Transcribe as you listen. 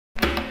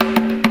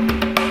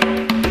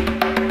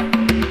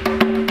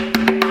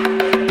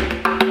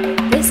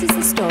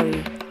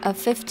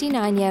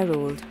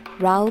59-year-old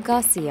Raul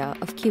Garcia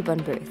of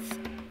Cuban birth.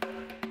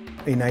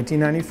 In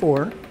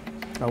 1994,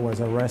 I was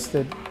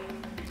arrested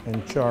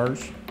and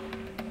charged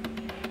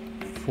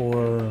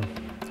for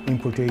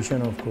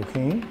importation of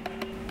cocaine.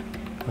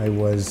 I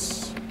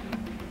was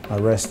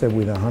arrested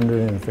with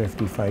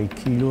 155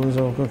 kilos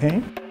of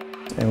cocaine,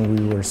 and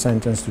we were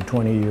sentenced to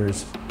 20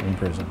 years in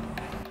prison.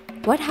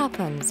 What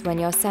happens when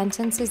your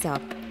sentence is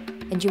up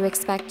and you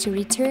expect to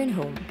return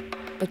home,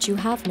 but you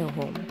have no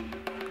home,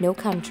 no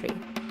country?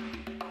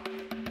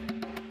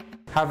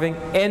 Having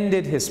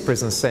ended his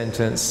prison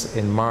sentence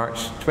in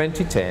March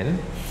 2010,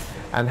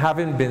 and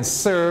having been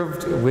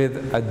served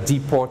with a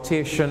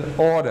deportation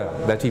order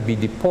that he be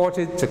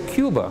deported to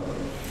Cuba,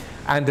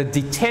 and a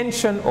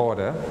detention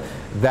order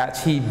that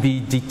he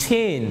be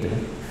detained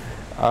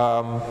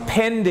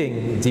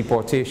pending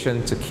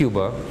deportation to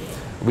Cuba,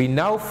 we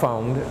now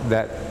found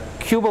that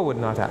Cuba would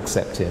not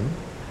accept him,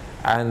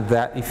 and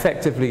that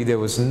effectively there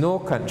was no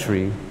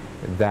country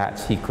that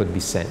he could be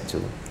sent to.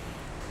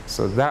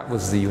 So that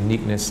was the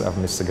uniqueness of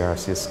Mr.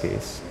 Garcia's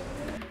case.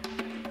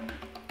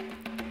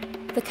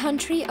 The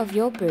country of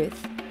your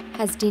birth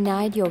has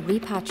denied your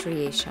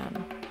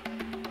repatriation.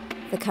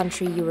 The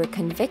country you were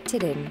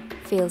convicted in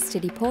fails to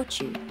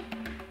deport you,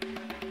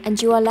 and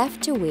you are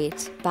left to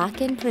wait back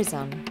in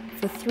prison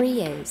for 3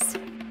 years.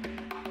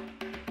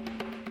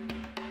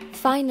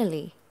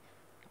 Finally,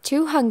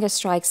 2 hunger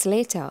strikes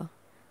later,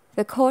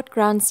 the court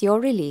grants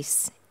your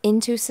release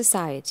into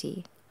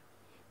society,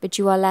 but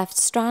you are left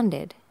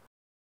stranded.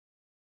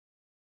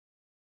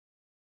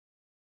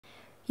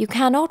 You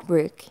cannot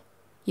work,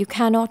 you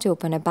cannot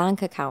open a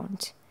bank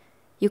account,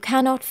 you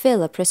cannot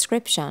fill a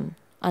prescription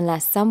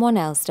unless someone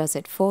else does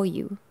it for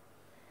you.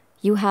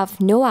 You have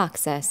no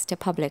access to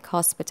public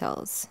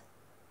hospitals.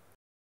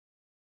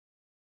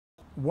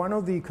 One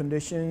of the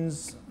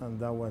conditions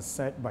that was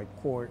set by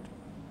court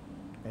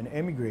and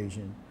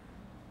immigration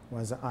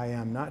was I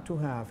am not to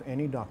have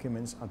any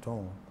documents at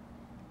all.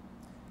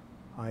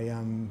 I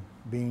am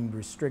being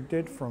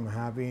restricted from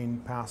having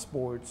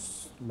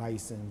passports,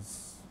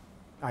 license,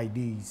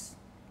 IDs.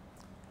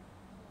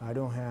 I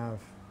don't have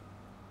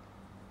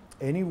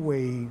any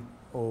way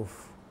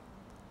of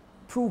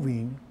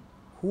proving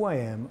who I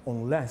am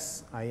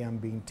unless I am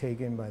being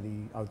taken by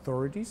the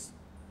authorities,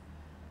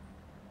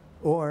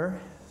 or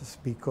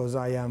because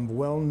I am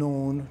well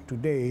known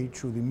today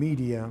through the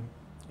media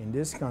in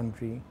this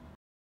country.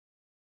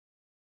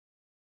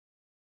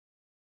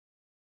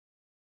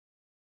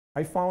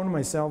 I found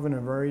myself in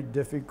a very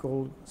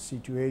difficult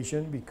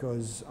situation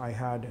because I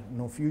had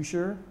no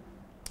future.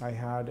 I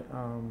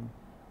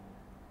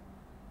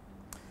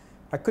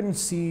couldn't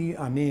see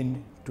an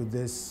end to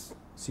this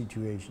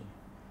situation.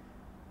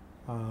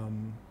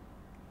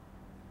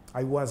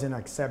 I wasn't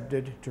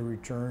accepted to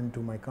return to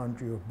my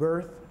country of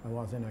birth. I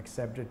wasn't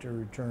accepted to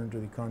return to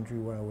the country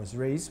where I was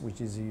raised, which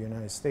is the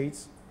United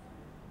States.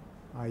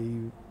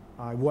 I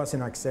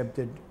wasn't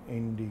accepted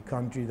in the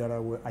country that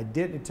I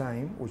did at the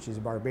time, which is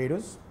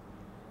Barbados.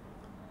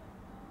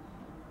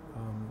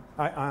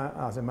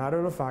 As a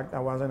matter of fact, I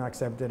wasn't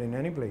accepted in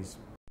any place.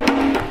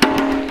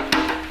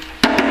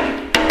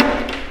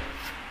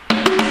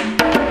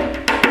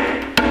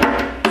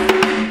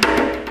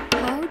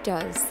 How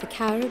does the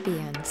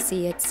Caribbean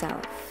see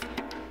itself?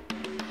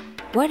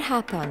 What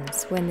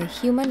happens when the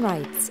human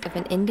rights of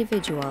an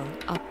individual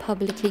are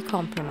publicly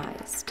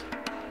compromised?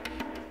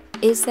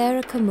 Is there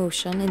a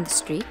commotion in the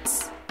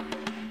streets?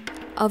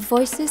 Are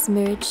voices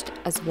merged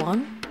as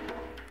one?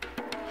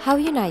 How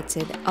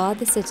united are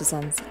the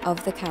citizens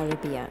of the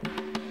Caribbean?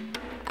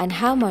 And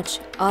how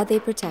much are they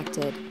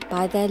protected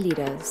by their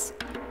leaders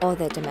or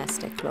their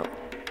domestic law?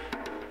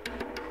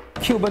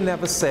 Cuba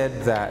never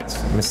said that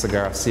Mr.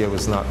 Garcia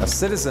was not a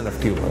citizen of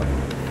Cuba.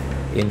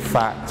 In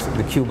fact,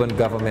 the Cuban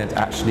government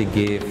actually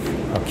gave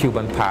a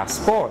Cuban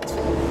passport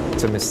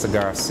to Mr.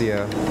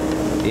 Garcia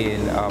in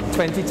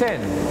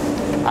 2010,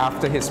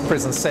 after his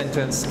prison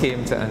sentence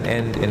came to an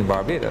end in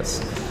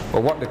Barbados.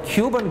 But what the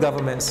Cuban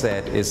government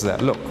said is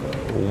that, look,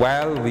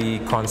 while we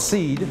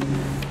concede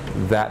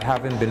that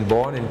having been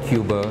born in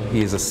Cuba,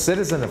 he is a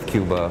citizen of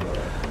Cuba,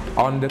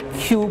 under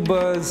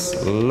Cuba's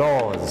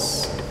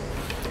laws,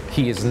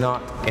 he is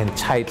not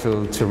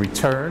entitled to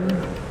return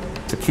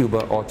to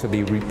Cuba or to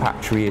be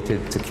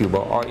repatriated to Cuba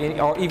or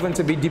even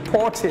to be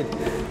deported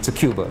to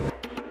Cuba.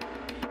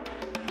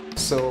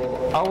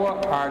 So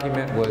our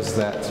argument was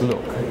that,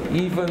 look,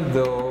 even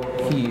though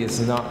he is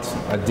not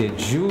a de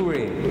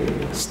jure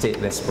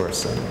stateless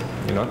person,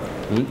 you know,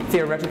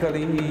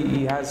 theoretically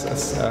he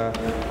has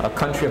a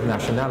country of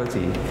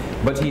nationality,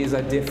 but he is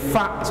a de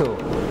facto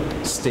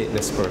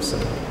stateless person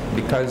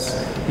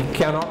because he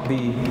cannot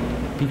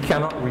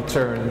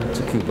return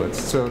to Cuba.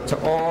 So to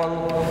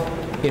all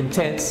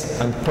intents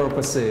and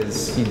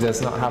purposes, he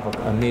does not have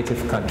a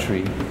native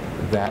country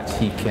that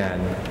he can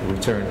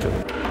return to.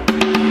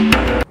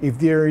 If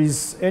there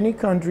is any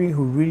country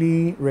who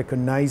really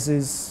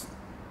recognizes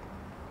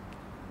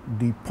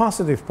the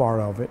positive part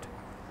of it,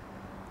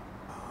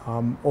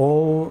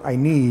 all I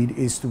need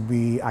is to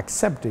be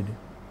accepted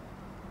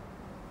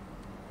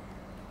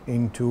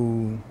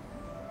into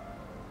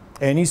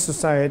any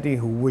society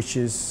who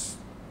wishes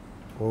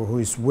or who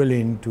is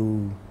willing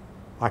to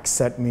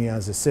accept me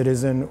as a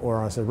citizen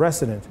or as a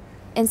resident.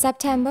 In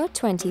September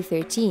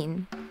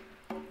 2013,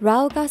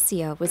 Raul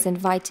Garcia was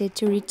invited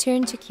to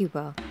return to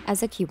Cuba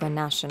as a Cuban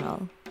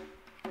national.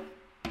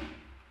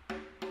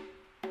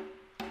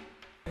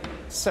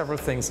 Several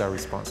things are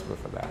responsible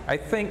for that. I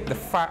think the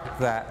fact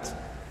that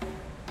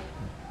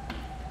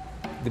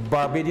the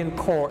Barbadian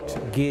court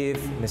gave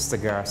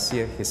Mr.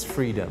 Garcia his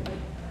freedom,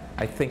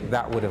 I think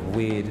that would have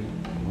weighed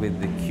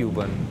with the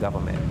Cuban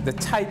government. The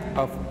type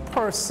of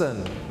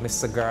person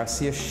Mr.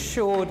 Garcia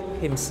showed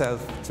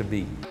himself to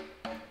be.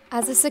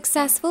 As a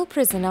successful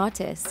prison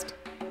artist,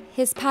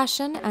 his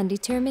passion and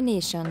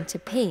determination to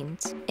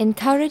paint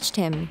encouraged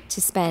him to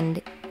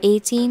spend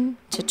 18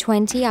 to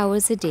 20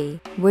 hours a day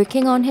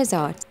working on his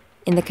art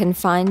in the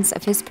confines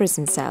of his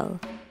prison cell.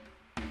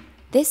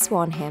 This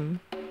won him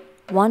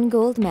 1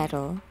 gold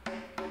medal,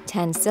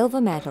 10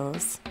 silver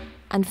medals,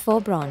 and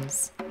 4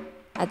 bronze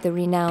at the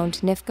renowned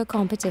NIFCA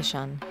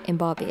competition in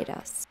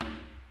Barbados.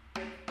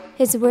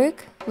 His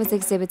work was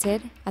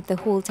exhibited at the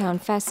Whole Town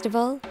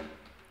Festival,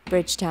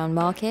 Bridgetown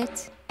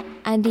Market,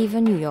 and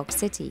even New York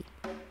City.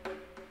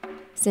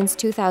 Since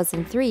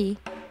 2003,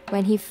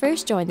 when he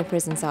first joined the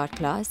prison's art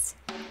class,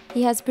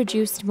 he has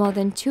produced more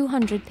than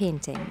 200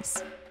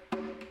 paintings.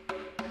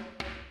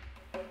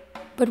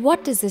 But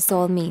what does this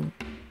all mean?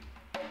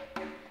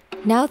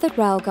 Now that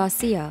Raul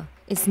Garcia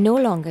is no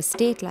longer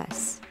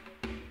stateless,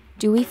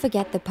 do we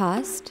forget the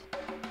past?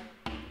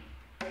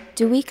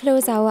 Do we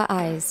close our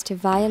eyes to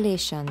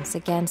violations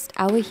against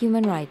our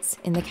human rights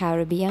in the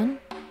Caribbean?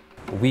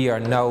 We are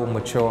now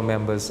mature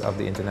members of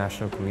the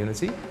international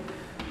community.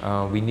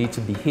 We need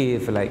to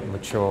behave like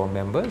mature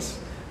members,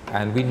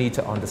 and we need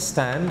to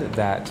understand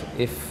that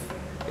if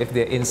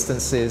there are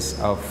instances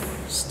of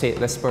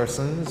stateless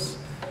persons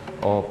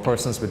or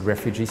persons with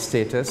refugee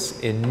status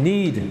in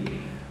need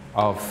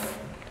of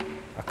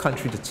a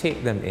country to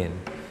take them in,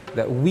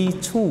 that we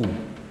too,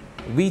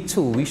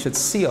 we should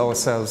see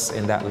ourselves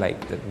in that light,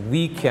 that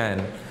we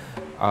can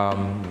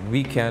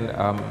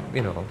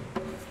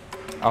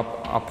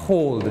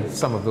uphold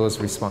some of those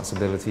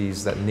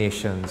responsibilities that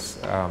nations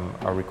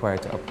are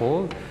required to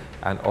uphold,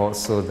 and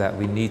also that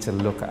we need to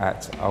look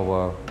at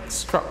our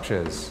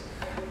structures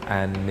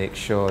and make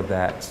sure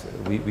that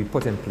we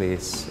put in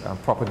place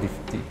proper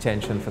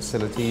detention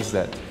facilities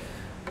that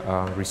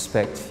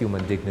respect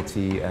human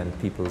dignity and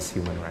people's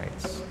human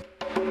rights.